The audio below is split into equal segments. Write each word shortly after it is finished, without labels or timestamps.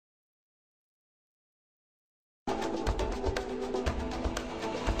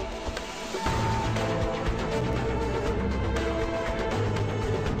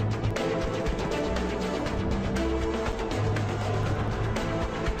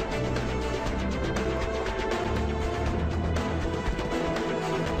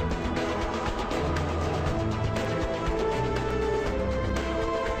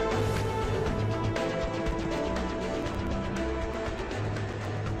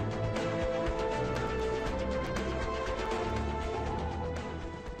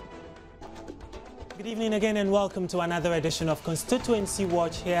Good evening again and welcome to another edition of Constituency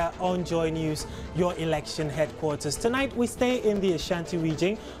Watch here on Joy News, your election headquarters. Tonight we stay in the Ashanti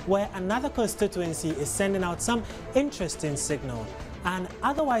region where another constituency is sending out some interesting signal. An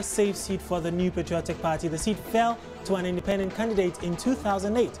otherwise safe seat for the New Patriotic Party, the seat fell to an independent candidate in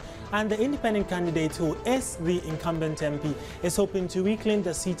 2008. And the independent candidate, who is the incumbent MP, is hoping to reclaim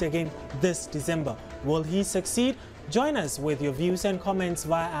the seat again this December. Will he succeed? Join us with your views and comments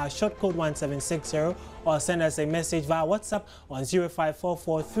via our short code 1760 or send us a message via WhatsApp on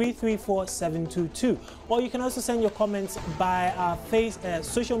 0544 334 722. Or you can also send your comments by our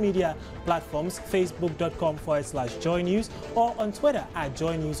social media platforms, facebook.com/Joy News or on Twitter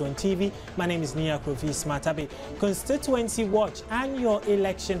 @Joy News on TV. My name is Nia Kofi Smatabe. Constituency Watch and your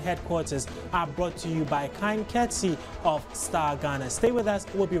election headquarters are brought to you by kind courtesy of Star Ghana. Stay with us,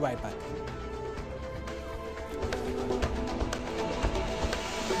 we'll be right back.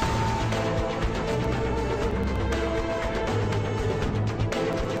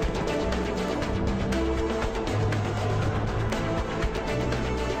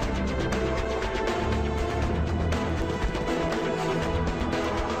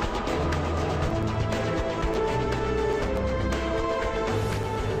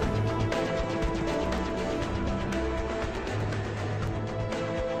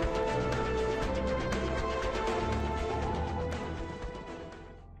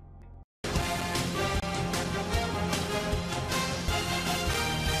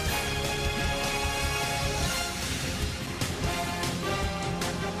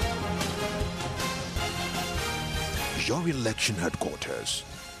 Your election headquarters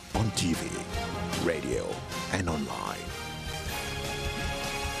on TV, radio, and online.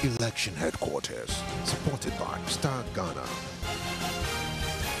 Election headquarters supported by Star Ghana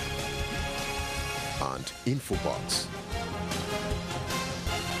and Infobox.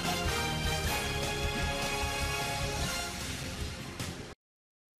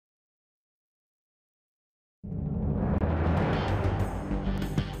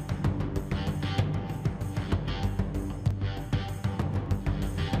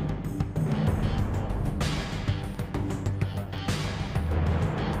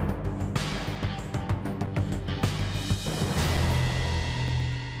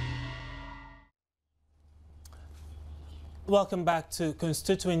 Welcome back to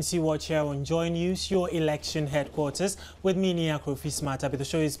Constituency Watch here on Joy News, your election headquarters, with me, Nia Kofi Smatabe. The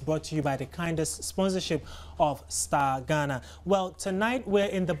show is brought to you by the kindest sponsorship of Star Ghana. Well, tonight we're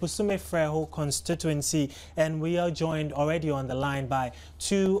in the Busume Freho constituency, and we are joined already on the line by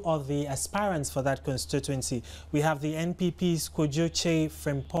two of the aspirants for that constituency. We have the NPP's Kojoche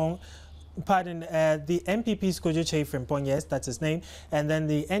Frimpong. The MPP's Kojoche Frimpong, yes, that's his name, and then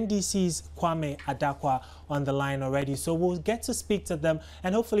the NDC's Kwame Adakwa on the line already. So we'll get to speak to them,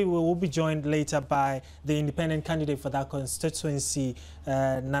 and hopefully we will be joined later by the independent candidate for that constituency,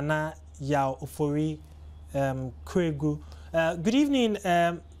 Nana Yao Ofori Kwegu. Good evening,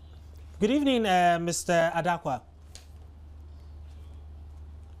 Mr. Adakwa.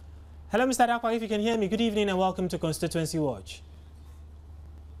 Hello, Mr. Adakwa, if you can hear me. Good evening and welcome to Constituency Watch.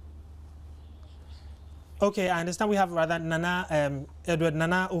 Okay, I understand we have rather Nana, Edward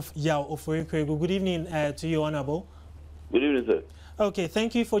Nana of Yao Ofori Kwegu. Good evening to you, Honorable. Good evening, sir. Okay,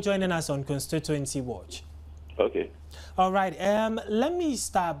 thank you for joining us on Constituency Watch. Okay. All right, let me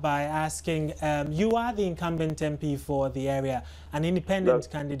start by asking, you are the incumbent MP for the area, an independent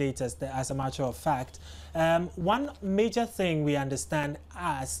candidate as a matter of fact. One major thing we understand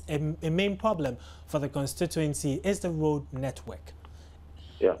as a main problem for the constituency is the road network.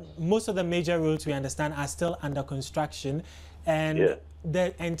 Yeah. Most of the major roads we understand are still under construction, and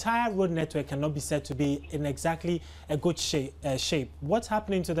the entire road network cannot be said to be in exactly a good shape. What's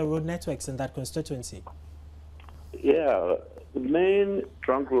happening to the road networks in that constituency? Yeah, the main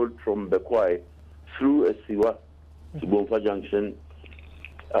trunk road from Bekwai through Esiwa to Bomfa Junction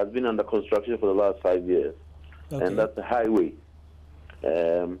has been under construction for the last 5 years, and that's the highway.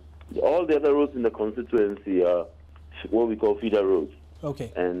 All the other roads in the constituency are what we call feeder roads.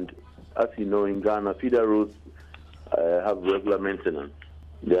 Okay. And as you know, in Ghana, feeder roads have regular maintenance.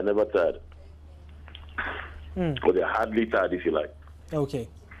 They are never tired. Or they're hardly tired, if you like. Okay.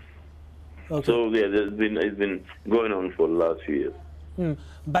 Okay. So yeah, it's been going on for the last few years.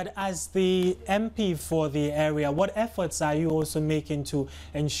 But as the MP for the area, what efforts are you also making to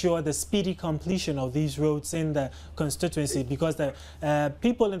ensure the speedy completion of these roads in the constituency? Because the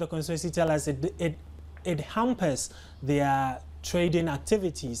people in the constituency tell us it hampers their trading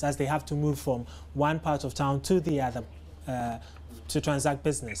activities as they have to move from one part of town to the other to transact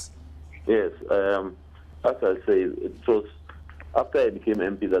business. Yes, as I say, it was after I became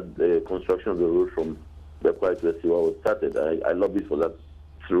MP, that the construction of the road from Bekwai to Siwa was started. I lobbied for that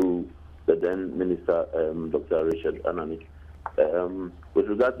through the then Minister, Dr. Richard Anani. With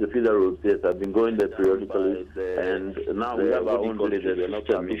regard to the feeder roads, yes, I've been going there periodically, and now we have our own villages,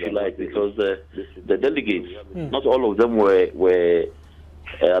 if you like, because the delegates, not all of them were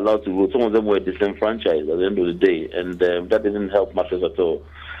allowed to vote. Some of them were disenfranchised at the end of the day, and that didn't help matters at all.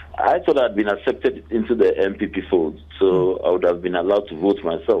 I thought I'd been accepted into the MPP fold, so I would have been allowed to vote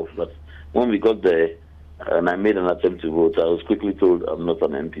myself. But when we got there and I made an attempt to vote, I was quickly told I'm not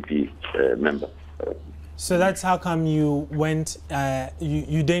an MPP member. So that's how come you went,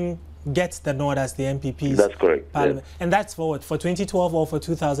 you didn't get the nod as the MPP's That's correct. parliament. Yes. And that's for what, for 2012 or for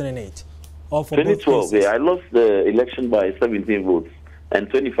 2008? Or for 2012, yeah. I lost the election by 17 votes, and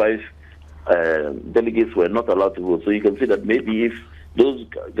 25 delegates were not allowed to vote. So you can see that maybe if those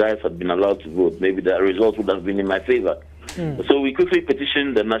guys had been allowed to vote, maybe the result would have been in my favor. So we quickly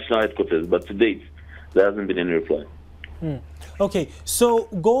petitioned the national headquarters, but to date, there hasn't been any reply. Okay, so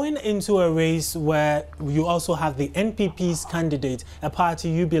going into a race where you also have the NPP's candidate, a party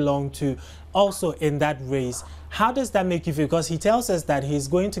you belong to, also in that race, how does that make you feel? Because he tells us that he's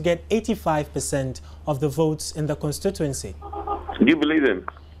going to get 85% of the votes in the constituency. Do you believe him?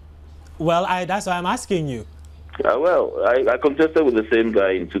 Well, that's why I'm asking you. Well, I contested with the same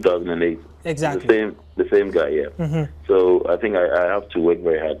guy in 2008. Exactly. The same guy, yeah. So I think I have to work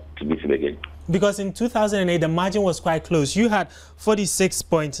very hard to beat him again. Because in 2008, the margin was quite close. You had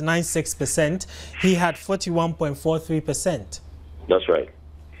 46.96%. He had 41.43%. That's right.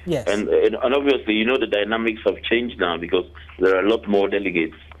 Yes. And obviously, you know, the dynamics have changed now because there are a lot more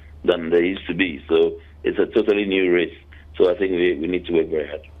delegates than there used to be. So it's a totally new race. So I think we need to work very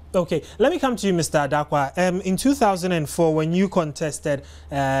hard. Okay, let me come to you, Mr. Adakwa. In 2004, when you contested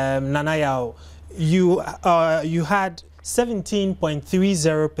Nana Yao, you had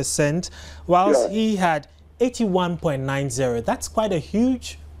 17.30%, whilst he had 81.90. That's quite a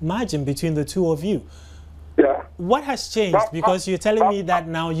huge margin between the two of you. Yeah. What has changed? Because you're telling me that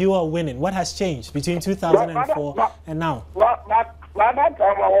now you are winning. What has changed between 2004 and now? By that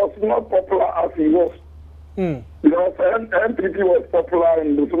time, I was not popular as he was. Because NPP was popular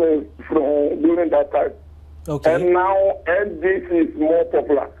in during that time. Okay. And now NDC is more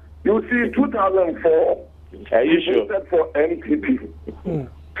popular. You see, 2004, they voted for NPP.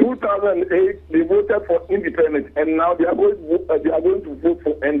 2008, they voted for independent, and now they are going to vote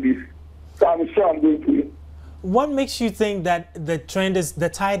for NDC. So I'm sure I'm going to win. What makes you think that the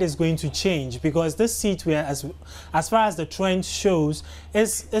tide is going to change? Because this seat, as far as the trend shows,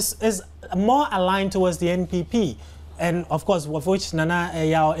 is more aligned towards the NPP, and of course, of which Nana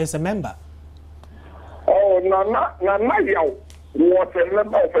Yao is a member. Oh, Nana Yao was a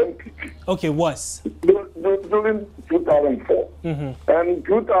member of NPP. Okay, was during 2004 and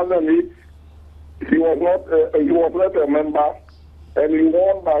 2008. He was not a member, and he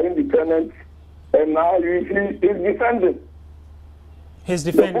won by independent. And now he's defending. He's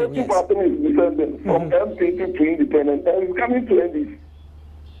defending, the voting pattern is defending from MPP to independent, and he's coming to NDC.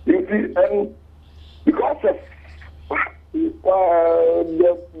 You see, and because of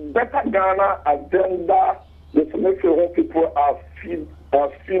the Better Ghana agenda, the Senegal people are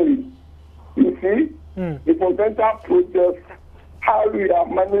feeling. You see, the potential projects, how we are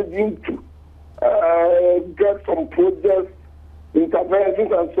managing to get some projects,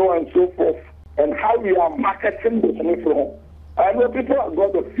 interventions, and so on and so forth. And how we are marketing the Senegal. I know people have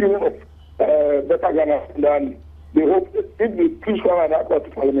got the feeling of Better Ghana, and they hope that if they push one and to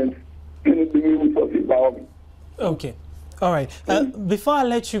Parliament, then they will succeed by all means. Okay. All right. Before I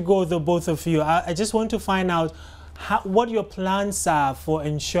let you go, the both of you, I just want to find out what your plans are for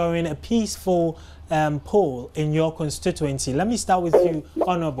ensuring a peaceful poll in your constituency. Let me start with you,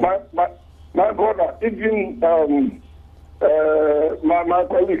 Honorable. My brother, even my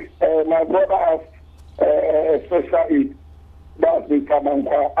colleague, my brother has a special aid. That's Mr.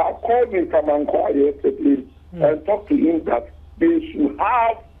 Mankwa. I called Mr. Mankwa yesterday and talked to him that they should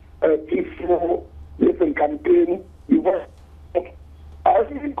have a peaceful campaign. I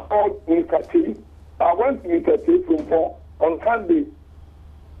really called Mr. T. I went to Mr. T on Sunday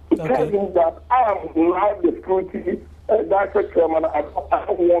to tell him that I am now the security director chairman. I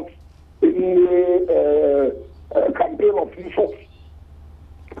don't want any campaign of issues.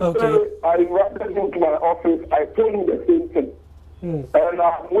 Okay. So I invited him to my office. I told him the same thing. And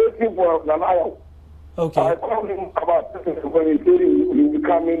I'm waiting for Nanayo. Okay. I called him about this when he said he will be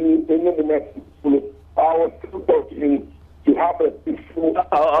coming in the next. I was still talking to have a peaceful.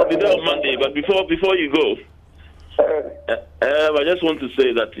 I'll be there on Monday, but before you go, I just want to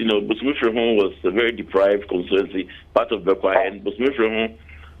say that, Busumifrehon was a very deprived constituency, part of Bekwai, and Busumifrehon,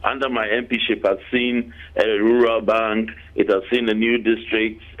 under my MPship, has seen a rural bank, it has seen a new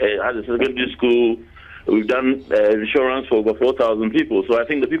district, has a secondary school. We've done insurance for over 4,000 people. So I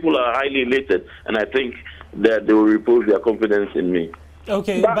think the people are highly elated, and I think that they will repose their confidence in me.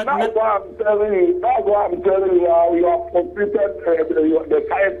 Okay, but that's why I'm telling you. That's why I'm telling you. You have completed the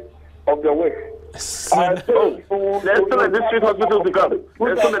side of the way. There's still a district hospital to come.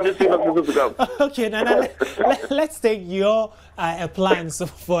 There's still a district hospital to come. Okay, now let's take your plans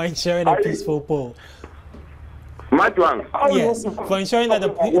for ensuring a peaceful poll. My plans? Yes, for ensuring that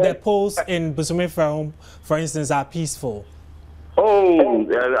the polls in Busumifrehon, for instance, are peaceful.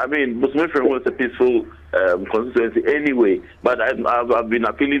 I mean, Busumifrehon was a peaceful constituency anyway, but I've been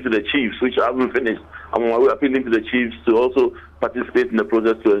appealing to the chiefs, which I haven't finished. I'm appealing to the chiefs to also participate in the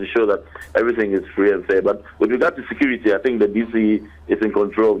process to ensure that everything is free and fair. But with regard to security, I think the DC is in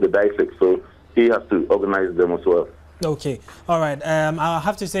control of the dissect, so he has to organize them as well. Okay, all right. I'll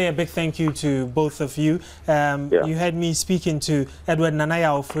have to say a big thank you to both of you. You heard me speaking to Edward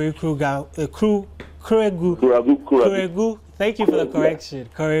Nanaya of Kuregu. Thank you for the correction.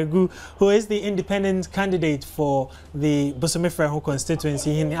 Kuregu, who is the independent candidate for the Busumifrehon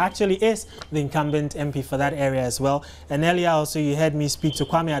constituency. He actually is the incumbent MP for that area as well. And earlier also you heard me speak to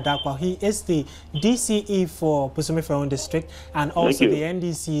Kwame Adakwa. He is the DCE for Busumifrehon district and also the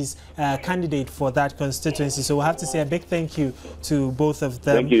NDC's candidate for that constituency. So we'll have to say a big thank you to both of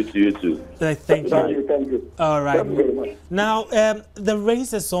them. Thank you to you too. Thank you. Thank you. All right. Now, the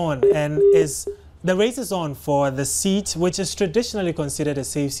race is on The race is on for the seat, which is traditionally considered a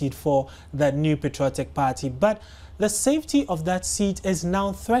safe seat for the New Patriotic Party. But the safety of that seat is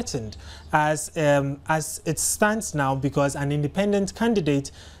now threatened as it stands now because an independent candidate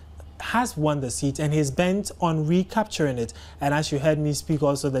has won the seat and he's bent on recapturing it. And as you heard me speak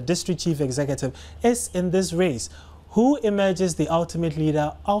also, the district chief executive is in this race. Who emerges the ultimate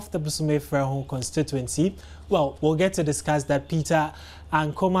leader of the Busumifrehon constituency? Well, we'll get to discuss that. Peter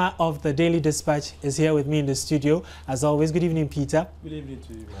Ankoma of the Daily Dispatch is here with me in the studio. As always, good evening, Peter. Good evening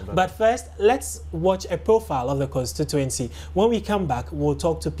to you, my brother. But first, let's watch a profile of the constituency. When we come back, we'll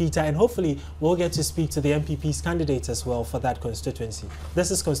talk to Peter and hopefully we'll get to speak to the MPP's candidates as well for that constituency. This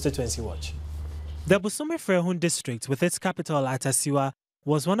is Constituency Watch. The Busumifrehon district, with its capital at Asiwa,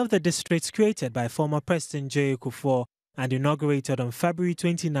 was one of the districts created by former President J. Kufuor and inaugurated on February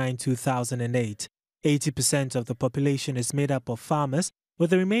 29, 2008. 80% of the population is made up of farmers, with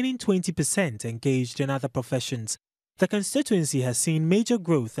the remaining 20% engaged in other professions. The constituency has seen major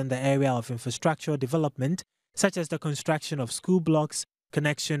growth in the area of infrastructural development, such as the construction of school blocks,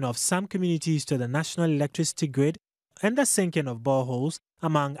 connection of some communities to the national electricity grid, and the sinking of boreholes,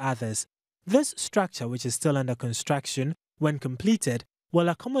 among others. This structure, which is still under construction, when completed, will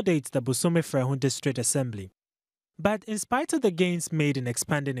accommodate the Busumifrehon District Assembly. But in spite of the gains made in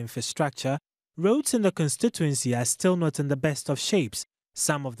expanding infrastructure, roads in the constituency are still not in the best of shapes.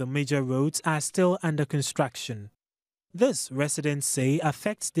 Some of the major roads are still under construction. This, residents say,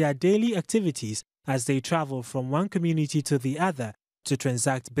 affects their daily activities as they travel from one community to the other to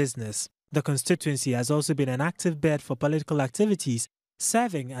transact business. The constituency has also been an active bed for political activities,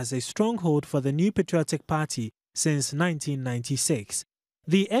 serving as a stronghold for the New Patriotic Party since 1996.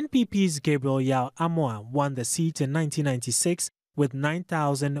 The NPP's Gabriel Yao Amoa won the seat in 1996 with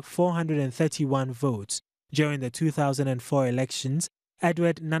 9,431 votes. During the 2004 elections,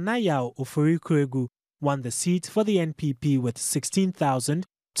 Edward Nanayao Kuregu won the seat for the NPP with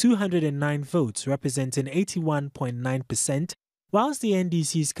 16,209 votes, representing 81.9%, whilst the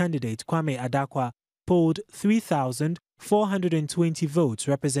NDC's candidate Kwame Adakwa polled 3,420 votes,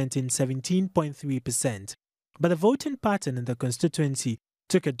 representing 17.3%. But the voting pattern in the constituency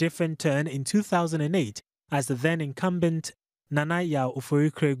took a different turn in 2008 as the then incumbent Nanaya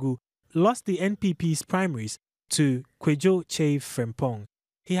Kuregu lost the NPP's primaries to Kwejo Che Frimpong.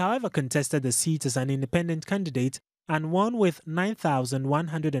 He, however, contested the seat as an independent candidate and won with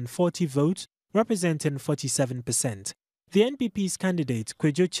 9,140 votes, representing 47%. The NPP's candidate,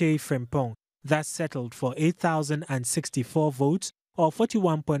 Kwejo Che Frimpong, thus settled for 8,064 votes, or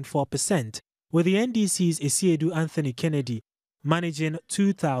 41.4%, with the NDC's Isiedu Anthony Kennedy managing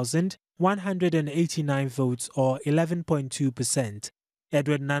 2,189 votes, or 11.2%.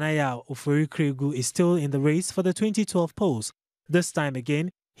 Edward Nanaya Kuregu is still in the race for the 2012 polls. This time again,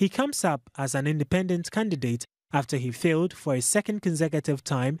 he comes up as an independent candidate after he failed for a second consecutive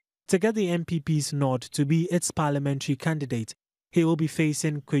time to get the MPP's nod to be its parliamentary candidate. He will be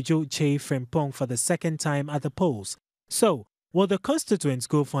facing Kwejo Che Frimpong for the second time at the polls. So, will the constituents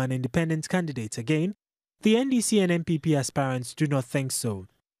go for an independent candidate again? The NDC and NPP aspirants do not think so.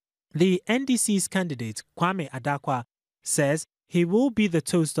 The NDC's candidate, Kwame Adakwa, says he will be the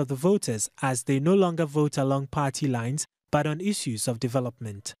toast of the voters as they no longer vote along party lines but on issues of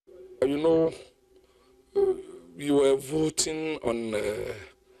development. You know, we were voting on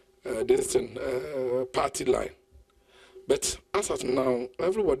this party line. But as of now,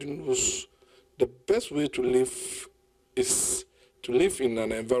 everybody knows the best way to live is to live in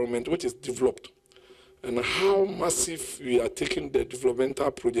an environment which is developed. And how massive we are taking the developmental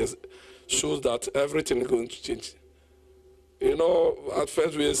projects shows that everything is going to change. You know, at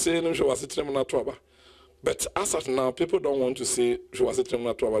first we were saying but as of now, people don't want to say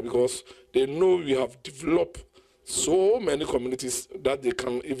because they know we have developed so many communities that they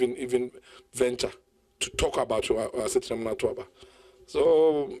can even venture to talk about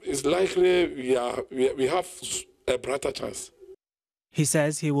So it's likely we have a brighter chance. He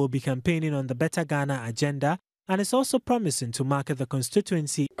says he will be campaigning on the Better Ghana agenda and is also promising to market the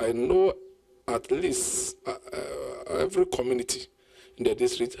constituency. I know at least every community in the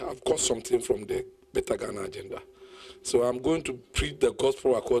district have got something from the Better Ghana agenda. So I'm going to preach the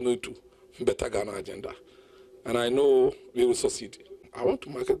gospel according to Better Ghana agenda. And I know we will succeed. I want to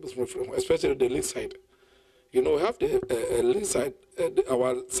market this from, especially the lakeside. You know, we have the lakeside,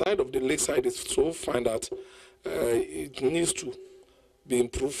 our side of the lakeside is so fine that it needs to be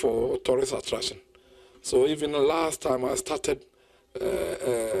improved for tourist attraction. So even the last time I started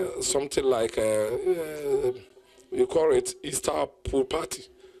something like, we call it Easter pool party,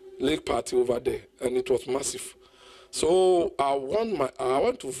 lake party over there, and it was massive. So I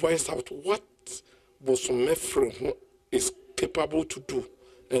want to voice out what Bosomefrem is capable to do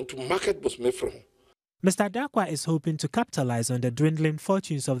and to market Bosomefrem. Mr. Adakwa is hoping to capitalize on the dwindling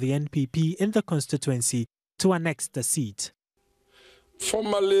fortunes of the NPP in the constituency to annex the seat.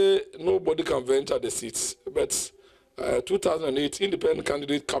 Formally, nobody can venture the seats, but 2008, independent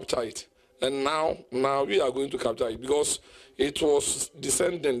candidate captured it. And now we are going to capture it because it was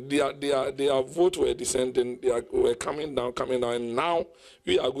descending. Their vote were descending. They were coming down. And now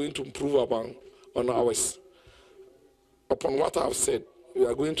we are going to improve upon ours. Upon what I've said, we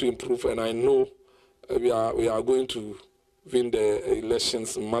are going to improve, and I know we are going to win the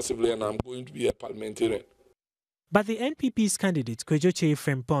elections massively, and I'm going to be a parliamentarian. But the NPP's candidate, Kwejoche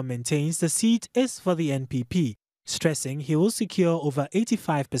Frempong, maintains the seat is for the NPP, stressing he will secure over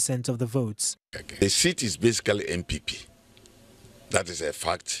 85% of the votes. The seat is basically NPP. That is a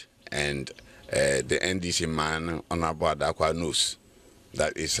fact, and the NDC man, Honorable Adakwa, knows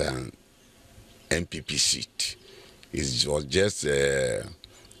that it's an NPP seat. It was just a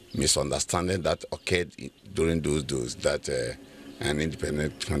misunderstanding that occurred during those days that an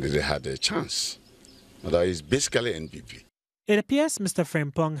independent candidate had a chance. That is basically NPP. It appears Mr.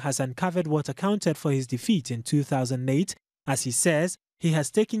 Frempong has uncovered what accounted for his defeat in 2008, as he says he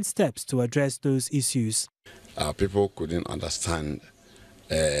has taken steps to address those issues. People couldn't understand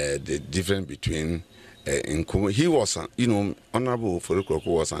the difference between incumbent. He was, Honorable Oforikoko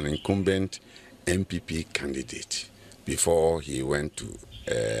was an incumbent NPP candidate before he went to,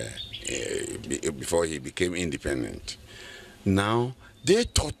 before he became independent. Now, they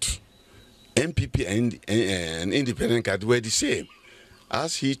thought NPP and independent candidate were the same.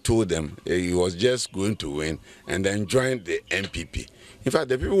 As he told them, he was just going to win and then join the NPP. In fact,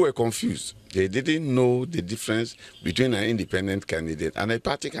 the people were confused. They didn't know the difference between an independent candidate and a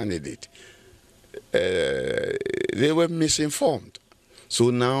party candidate. They were misinformed. So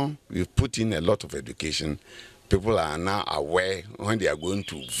now we've put in a lot of education. People are now aware when they are going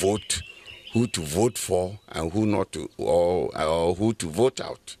to vote, who to vote for and who not to, or who to vote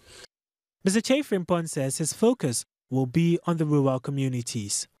out. Mr. Che Frempong says his focus will be on the rural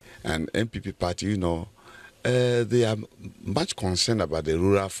communities. And NPP party, they are much concerned about the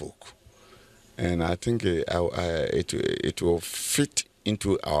rural folk. And I think it will fit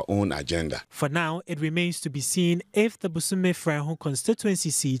into our own agenda. For now, it remains to be seen if the Bosomefrem constituency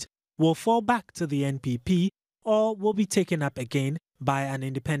seat will fall back to the NPP or will be taken up again by an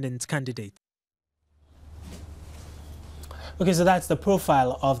independent candidate. Okay, so that's the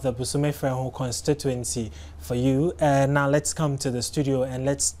profile of the Bosomefrem constituency for you. Now let's come to the studio and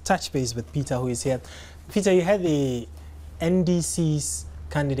let's touch base with Peter, who is here. Peter, you had the NDC's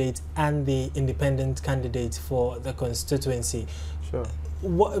candidate and the independent candidate for the constituency. Sure.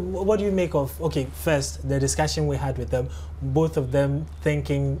 What do you make of, okay, first, the discussion we had with them, both of them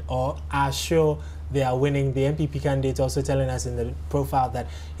thinking or are sure they are winning. The NPP candidate also telling us in the profile that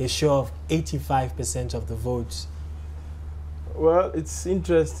he's sure of 85% of the votes. Well, it's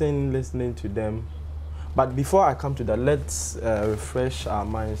interesting listening to them. But before I come to that, let's refresh our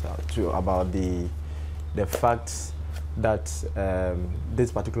minds about the the fact that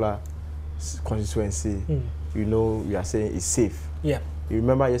this particular constituency, you know, we are saying is safe. Yeah. You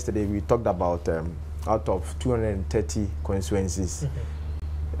remember yesterday we talked about out of 230 constituencies,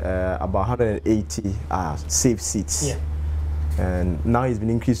 about 180 are safe seats. Yeah. And now it's been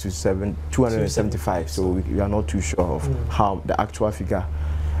increased to 275, so we are not too sure of how the actual figure.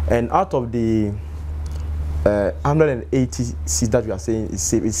 And out of the 180 seats that we are saying is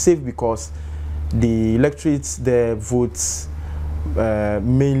safe, it's safe because the electorates there votes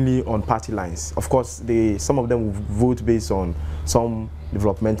mainly on party lines. Of course, some of them will vote based on some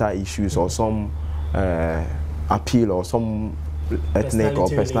developmental issues or some appeal or some ethnic or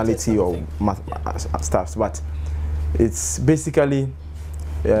personality or stuff, but it's basically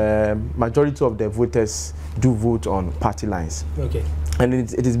majority of the voters do vote on party lines. Okay. And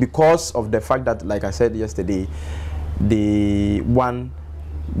it is because of the fact that, like I said yesterday,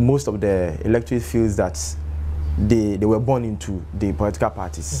 most of the electorate feels that they were born into the political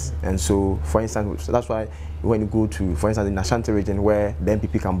parties. And so, for instance, that's why when you go to, for instance, in Ashanti region where the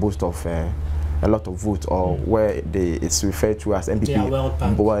MPP can boast of a lot of votes, or where it's referred to as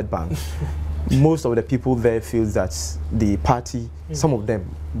MPP World Bank. Most of the people there feel that the party, some of them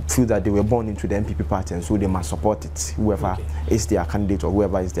feel that they were born into the MPP party, and so they must support it, whoever is their candidate or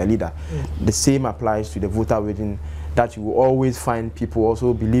whoever is their leader. The same applies to the voter region, that you will always find people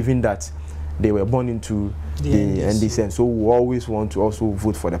also believing that they were born into the NDC, and so we always want to also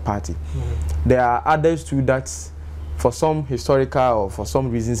vote for the party. There are others too that, for some historical or for some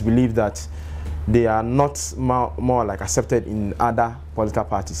reasons, believe that they are not more like accepted in other political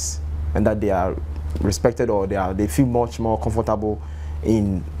parties, and that they are respected, or they feel much more comfortable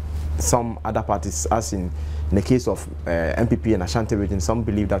in some other parties, as in the case of MPP and Ashanti region. Some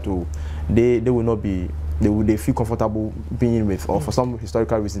believe that they will not be, they feel comfortable being with, or for some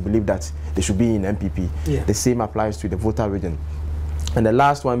historical reasons believe that they should be in MPP. The same applies to the voter region. And the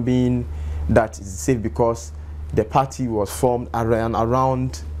last one being that it's safe because the party was formed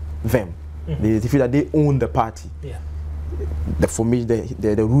around them. They feel that they own the party. The formation,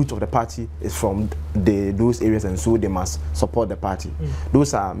 the root of the party is from those areas, and so they must support the party.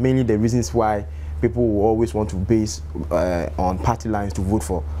 Those are mainly the reasons why people will always want to base on party lines to vote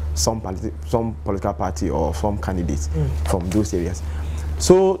for some political party or some candidates from those areas.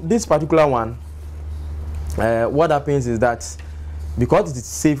 So this particular one, what happens is that because it is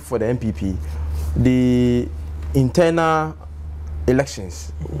safe for the MPP, the internal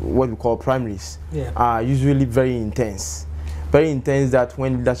elections, what we call primaries, are usually very intense. Very intense, that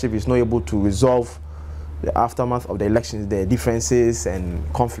when leadership is not able to resolve the aftermath of the elections, the differences and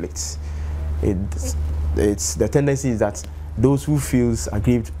conflicts, the tendency is that those who feels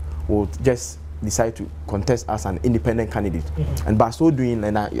aggrieved will just decide to contest as an independent candidate. And by so doing,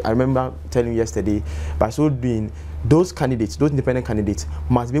 and I remember telling you yesterday, by so doing, those candidates, those independent candidates,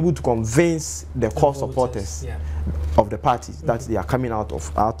 must be able to convince the core supporters of the party that they are coming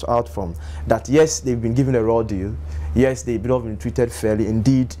out from, that yes, they've been given a raw deal, yes, they've been treated fairly,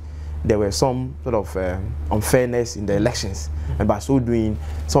 indeed there were some sort of unfairness in the elections, and by so doing,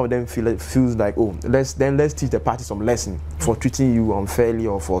 some of them feels like, oh, let's teach the party some lesson for treating you unfairly,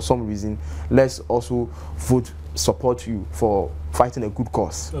 or for some reason let's also support you for fighting a good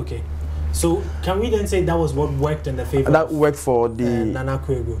cause. Okay. So can we then say that was what worked in the favor? That worked for the Nana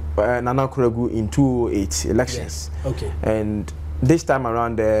Kweku. Nana Kweku in 2008 elections. Okay. And this time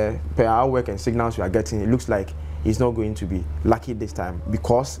around, per our work and signals we are getting, it looks like he's not going to be lucky this time,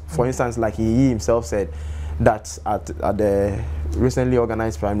 because, for instance, like he himself said, that at the recently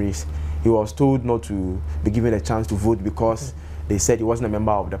organized primaries, he was told not to be given a chance to vote because they said he wasn't a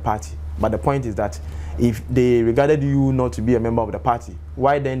member of the party. But the point is that if they regarded you not to be a member of the party,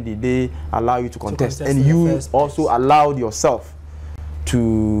 why then did they allow you to contest? And you also allowed yourself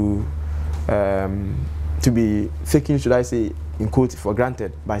to be taken, should I say, in quote, for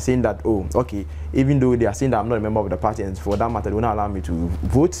granted, by saying that, oh, okay, even though they are saying that I'm not a member of the party, and for that matter they will not allow me to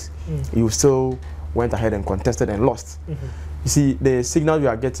vote, you still went ahead and contested and lost. You see, the signal we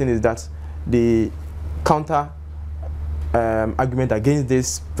are getting is that the counter argument against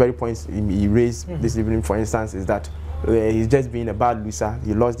this very point he raised this evening, for instance, is that he's just being a bad loser.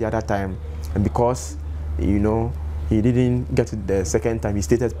 He lost the other time, and because, you know, he didn't get it the second time, he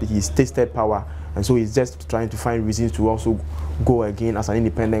tasted power, and so he's just trying to find reasons to also go again as an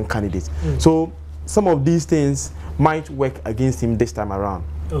independent candidate. So some of these things might work against him this time around.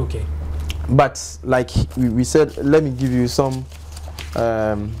 Okay. But like we said, let me give you some.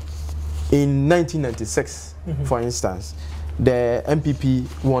 In 1996, for instance, the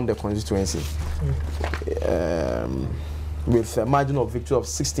MPP won the constituency. with a margin of victory of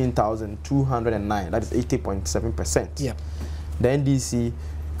 16,209. That is 80.7%. Yeah. The NDC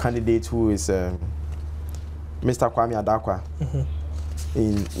candidate, who is Mr. Kwame Adakwa,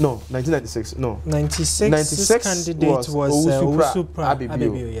 in 1996. No, 96 candidate was Owusupra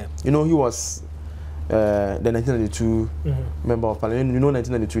Abebio. Yeah. You know, he was the 1992 member of parliament. You know,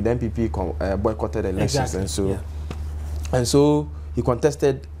 1992 the NPP boycotted the elections, exactly. and so he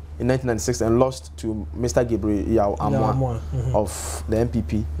contested in 1996 and lost to Mr. Gabriel Amwa of the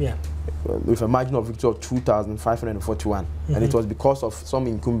NPP, with a margin of victory of 2,541, and it was because of some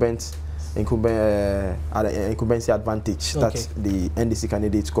incumbency advantage that the NDC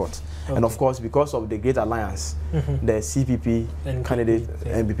candidates got, and of course because of the Great Alliance, the CPP candidate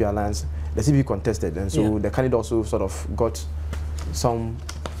NPP alliance, the CPP contested, and so the candidate also sort of got some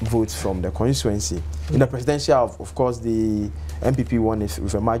votes from the constituency. In the presidential, of course, the MPP won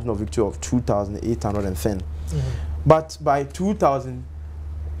with a margin of victory of 2,810. But by 2000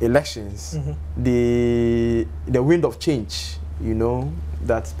 elections, the wind of change, you know,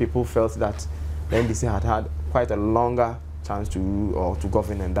 that people felt that the NDC had quite a longer chance to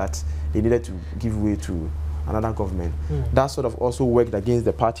govern, and that they needed to give way to another government. That sort of also worked against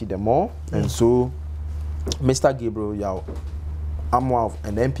the party the more, and so Mr. Gabriel Amwa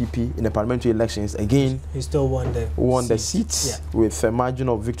and the MPP in the parliamentary elections again, he still won the seats with a margin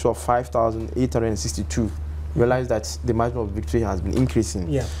of victory of 5,862. Realize that the margin of victory has been increasing.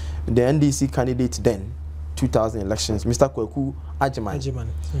 The NDC candidate then, 2000 elections, Mr. Kweku Ajiman,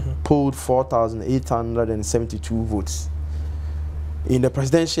 polled 4,872 votes. In the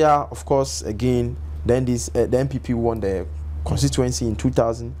presidential, of course, again, the MPP won the constituency in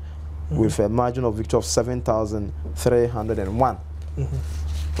 2000 with a margin of victory of 7,301.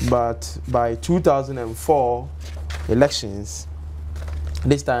 But by 2004 elections,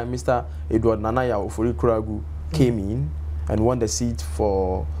 this time Mr. Edward Nanaya Ofori-Kuragu came in and won the seat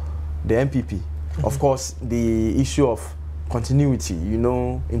for the MPP. Of course, the issue of continuity, you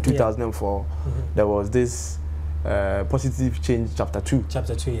know, in 2004, there was this positive change chapter 2.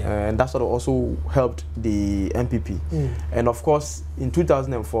 And that sort of also helped the MPP. And of course, in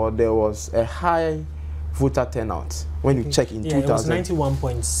 2004, there was a high voter turnout. When you check in 2000, it was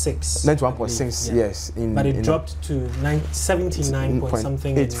 91.6. 91.6, yes. But it dropped to 79 point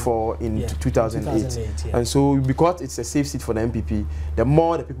something. 84 in 2008. And so, because it's a safe seat for the MPP, the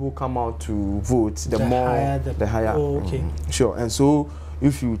more the people come out to vote, the more the higher. Sure. And so,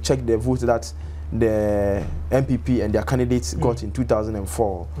 if you check the votes that the MPP and their candidates got in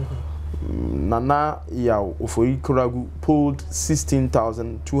 2004, Nana Ofori-Kuragu polled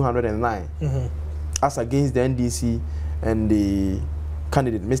 16,209. As against the NDC and the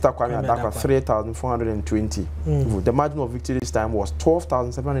candidate, Mr. Kwame Adakwa, 3,420. The margin of victory this time was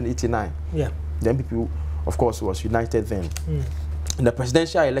 12,789. The MPP, of course, was united then. In the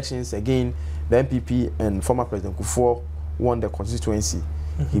presidential elections, again, the MPP and former President Kufuor won the constituency.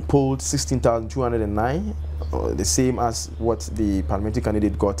 He polled 16,209, the same as what the parliamentary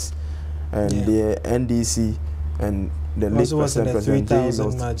candidate got. And the NDC and the late President James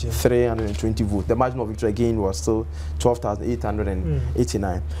lost 320 votes. The margin of victory again was still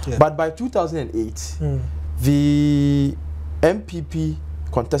 12,889. But by 2008, the MPP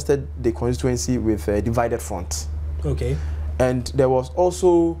contested the constituency with a divided front. And there was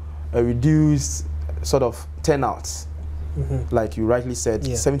also a reduced sort of turnout. Like you rightly said,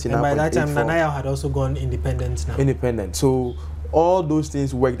 79.84. And by that time, Nanaya had also gone independent now. Independent. So all those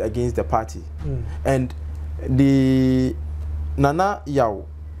things worked against the party. And the Nana Yao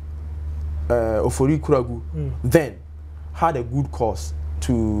Ofori-Kuragu then had a good cause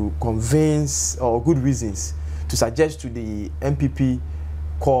to convince, or good reasons to suggest to the MPP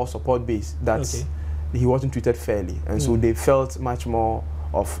core support base that he wasn't treated fairly, and so they felt much more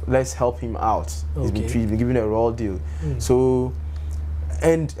of, let's help him out. He's been given a raw deal. So,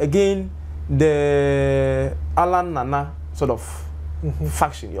 and again, the Alan Nana sort of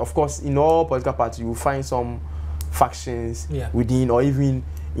faction. Of course, in all political parties, you will find some factions within, or even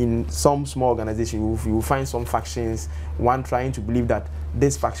in some small organization, you will find some factions, one trying to believe that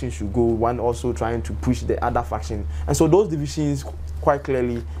this faction should go, one also trying to push the other faction. And so those divisions, quite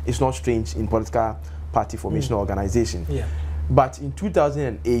clearly, is not strange in political party formation organization. But in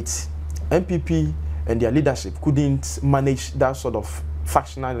 2008, MPP and their leadership couldn't manage that sort of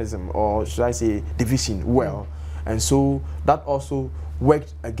factionalism, or should I say division, well. And so that also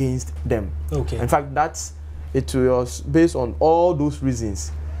worked against them. In fact, it was based on all those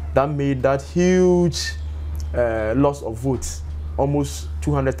reasons that made that huge loss of votes, almost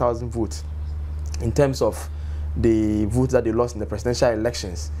 200,000 votes, in terms of the votes that they lost in the presidential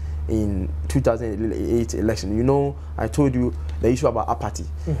elections in 2008 election. You know, I told you the issue about apathy,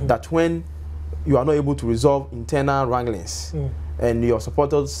 that when you are not able to resolve internal wranglings and your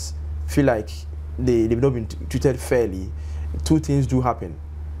supporters feel like they've not been treated fairly, two things do happen.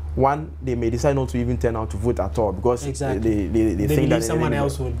 One, they may decide not to even turn out to vote at all because they think that someone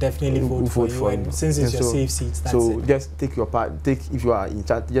else would definitely vote for you, and since it's your safe seat, that's it. Just take your part. If you are in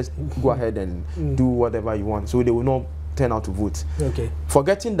charge, just go ahead and do whatever you want. So they will not turn out to vote. Okay.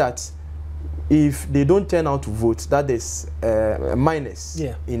 Forgetting that if they don't turn out to vote, that is a minus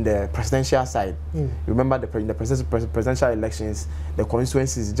in the presidential side. Remember, in the presidential elections, the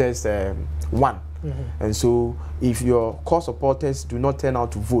constituency is just one. And so if your core supporters do not turn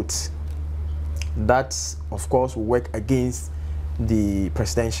out to vote, that of course will work against the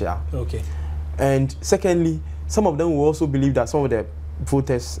presidential. Okay. And secondly, some of them will also believe that some of the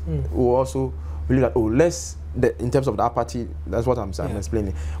voters will also believe that, in terms of the party, that's what I'm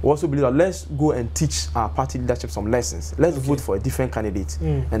explaining. We also believe that let's go and teach our party leadership some lessons. Let's vote for a different candidate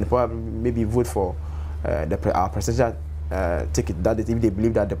and probably maybe vote for our presidential ticket. That is, if they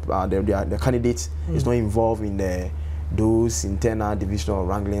believe that the candidate is not involved in those internal divisional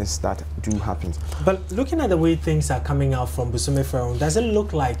wranglings that do happen. But looking at the way things are coming out from Busume Ferron, does it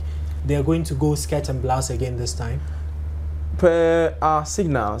look like they're going to go skirt and blouse again this time? Per our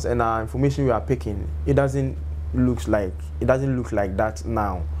signals and our information we are picking, it doesn't look like that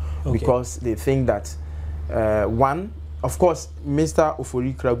now, because they think that one, of course, Mr.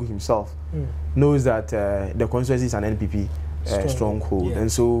 Ofori Kragu himself knows that the constituency is an NPP stronghold, and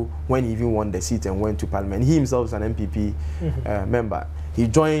so when he even won the seat and went to Parliament, he himself is an NPP member. He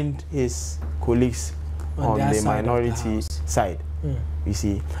joined his colleagues on the minority side, you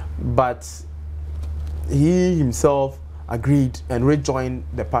see, but he himself agreed and rejoined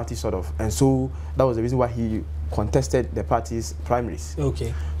the party sort of, and so that was the reason why he contested the party's primaries.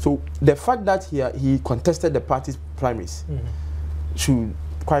 Okay. So the fact that he contested the party's primaries should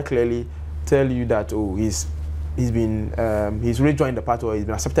quite clearly tell you that he's rejoined the party, or he's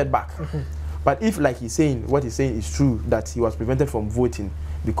been accepted back. But if, like what he's saying is true, that he was prevented from voting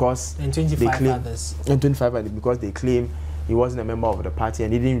because and 25 others, and 25 others, because they claim he wasn't a member of the party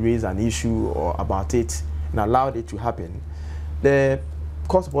and he didn't raise an issue or about it and allowed it to happen, the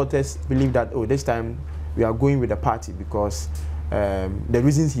core supporters believe that this time we are going with the party because the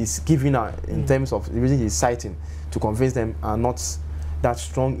reasons he's giving out in terms of the reasons he's citing to convince them are not that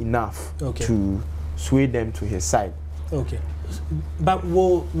strong enough to sway them to his side. Okay. But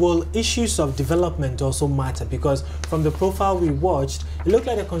will issues of development also matter? Because from the profile we watched, it looked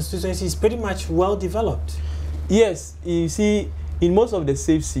like the constituency is pretty much well developed. Yes, you see, in most of the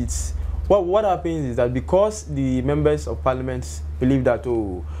safe seats, what happens is that because the members of parliament believe that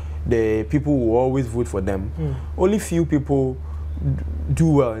the people will always vote for them, only few people do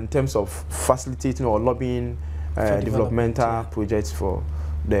well in terms of facilitating or lobbying developmental projects for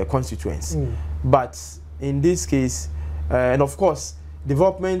the constituents. But in this case, and of course,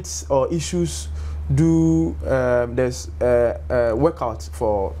 development or issues do work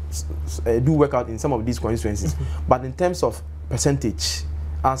out in some of these constituencies. But in terms of percentage,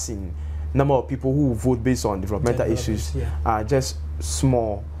 as in number of people who vote based on developmental issues, are just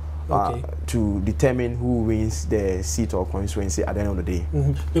small to determine who wins the seat or constituency at the end of the day.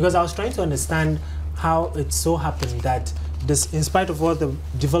 Because I was trying to understand how it so happened that this, in spite of all the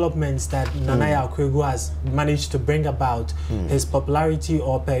developments that Nanaya Akwegu has managed to bring about, his popularity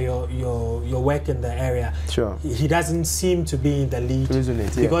or your work in the area, he doesn't seem to be in the lead.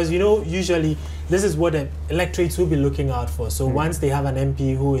 Because you know, usually this is what the electorates will be looking out for. So once they have an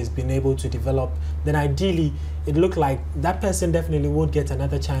MP who has been able to develop, then ideally it looked like that person definitely would get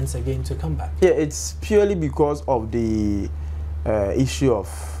another chance again to come back. Yeah, it's purely because of the issue of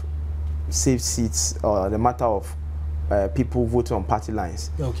safe seats, or the matter of people voting on party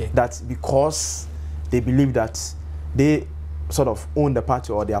lines. That's because they believe that they sort of own the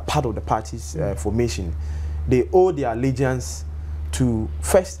party, or they are part of the party's formation. They owe their allegiance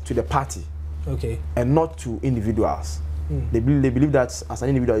first to the party, and not to individuals. They believe that as an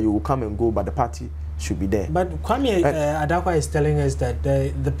individual you will come and go, but the party should be there. But Kwame Adakwa is telling us that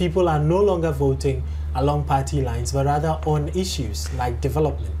the people are no longer voting along party lines, but rather on issues like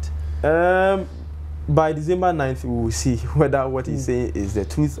development. By December 9th, we will see whether what he's saying is the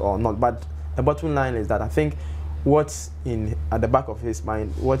truth or not. But the bottom line is that I think what's at the back of his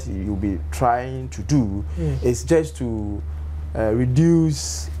mind, what he'll be trying to do is just to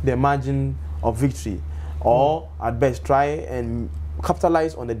reduce the margin of victory, or at best try and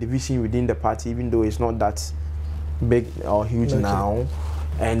capitalize on the division within the party, even though it's not that big or huge now,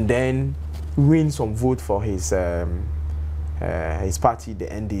 and then win some vote for his his party, the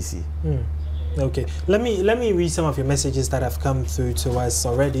NDC. Okay, let me read some of your messages that have come through to us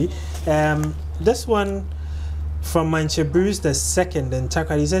already. This one from Manche Bruce II in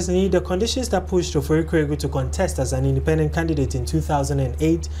Takra, he says, the conditions that pushed Ofori-Kwegu to contest as an independent candidate in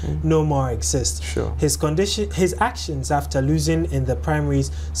 2008 no more exist. Sure. His actions after losing in the primaries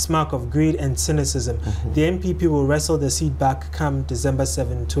smack of greed and cynicism. The NPP will wrestle the seat back come December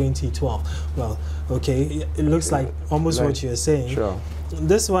 7, 2012. Well, okay, it looks like almost what you're saying. Sure.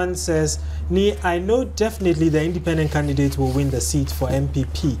 This one says, I know definitely the independent candidate will win the seat for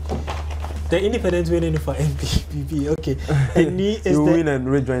MPP. The independent winning for MPP, okay. And you win and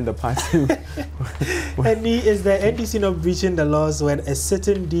rejoin the party. And is the NDC not breaching the laws when a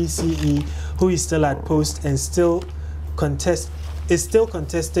certain DCE who is still at post and still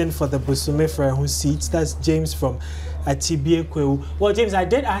contesting for the Bosume Frere seats? That's James from Atibie-Kwewu. Well, James, I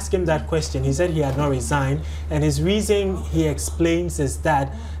did ask him that question. He said he had not resigned, and his reason he explains is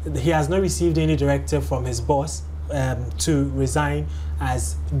that he has not received any directive from his boss to resign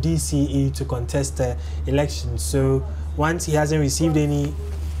as DCE to contest the election. So once he hasn't received any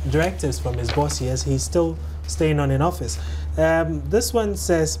directives from his boss, he's still staying on in office. This one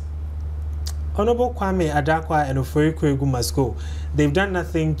says, Honorable Kwame Adakwa and Ofori-Kwegu must go. They've done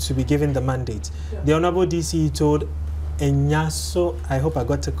nothing to be given the mandate. The Honorable DCE told Enyaso, I hope I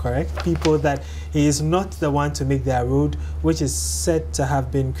got it correct, people that he is not the one to make their road, which is said to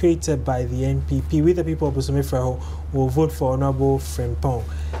have been created by the NPP. We, the people of Bosume Frere, will vote for Honorable Frimpong.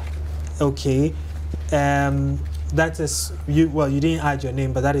 Okay, that is you. Well, you didn't add your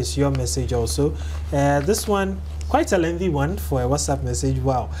name, but that is your message also. This one, quite a lengthy one for a WhatsApp message.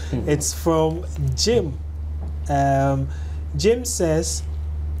 Wow, it's from Jim. Jim says,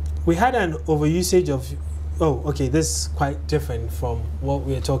 we had an overusage of. Oh, okay, this is quite different from what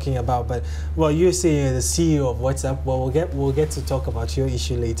we're talking about, but well, you're saying you're the CEO of WhatsApp. Well, we'll get to talk about your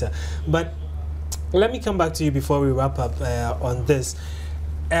issue later. But let me come back to you before we wrap up on this.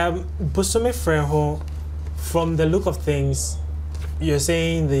 Bosume Frere, from the look of things, you're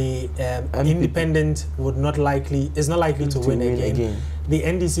saying the independent is not likely to win again. The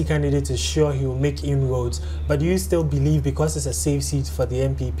NDC candidate is sure he will make inroads, but do you still believe because it's a safe seat for the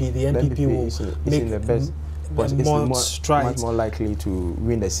NPP, the NPP will make the best, more strides? Much more likely to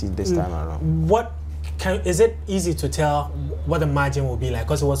win the seat this time around. Is it easy to tell what the margin will be like?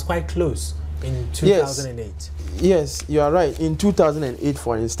 Because it was quite close in 2008. Yes, you are right. In 2008,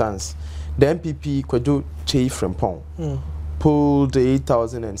 for instance, the NPP Kwadwo Chei Frimpong polled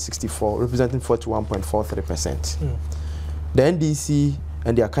 8,064, representing 41.43%. The NDC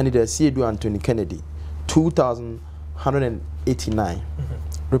and their candidate, Siedu Anthony Kennedy, 2,189,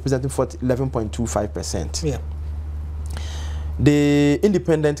 representing 11.25%. Yeah. The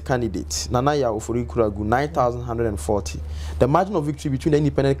independent candidate, Nanaya Ofori-Kwegu, 9,140. The margin of victory between the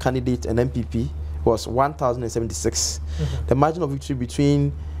independent candidate and MPP was 1,076. The margin of victory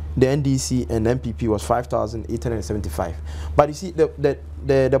between the NDC and MPP was 5,875. But you see,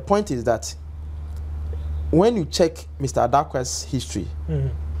 the point is that when you check Mr. Adakwa's history,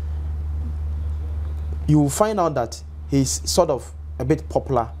 you will find out that he's sort of a bit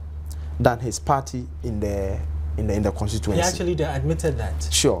popular than his party in the constituency. He actually admitted that.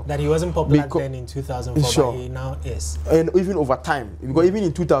 Sure. That he wasn't popular then in 2004, sure. but he now is. And even over time, because even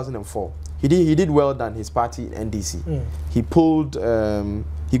in 2004, he did well than his party in NDC. He pulled,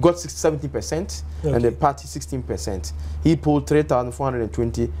 he got 70%, and the party 16%. He pulled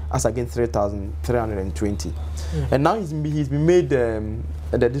 3,420 as against 3,320. And now he's been made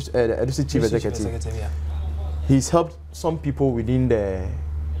the district chief executive. Yeah. He's helped some people within the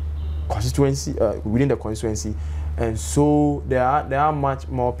constituency, and so there are much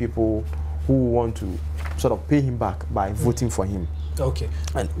more people who want to sort of pay him back by voting for him. Okay.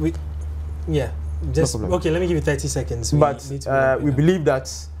 And just okay. Let me give you 30 seconds. We believe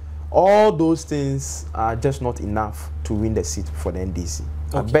that all those things are just not enough to win the seat for the NDC.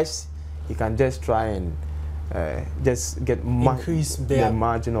 At best, he can just try and just get increase the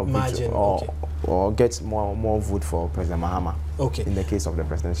margin of victory, or get more vote for President Mahama. Okay. In the case of the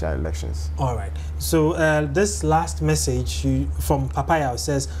presidential elections. All right. So this last message from Papaya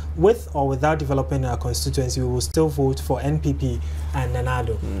says, with or without developing our constituency, we will still vote for NPP and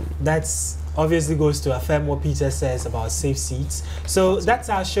Nanado. That's obviously goes to affirm what Peter says about safe seats. So that's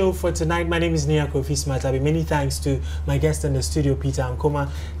our show for tonight. My name is Nia Kofi Smatabi. Many thanks to my guest in the studio, Peter Ankoma,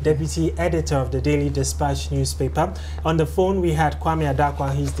 Deputy Editor of the Daily Dispatch newspaper. On the phone, we had Kwame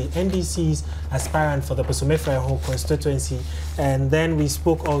Adakwa. He's the NDC's aspirant for the Posomefraiho constituency. And then we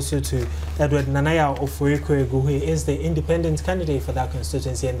spoke also to Edward Nanaya Ofuekwegu, who is the independent candidate for that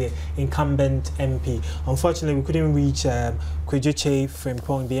constituency and the incumbent MP. Unfortunately, we couldn't reach Kwejuche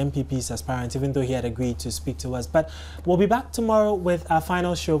Frimpong, the MPP's aspirant, even though he had agreed to speak to us. But we'll be back tomorrow with our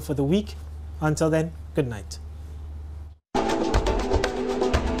final show for the week. Until then, good night.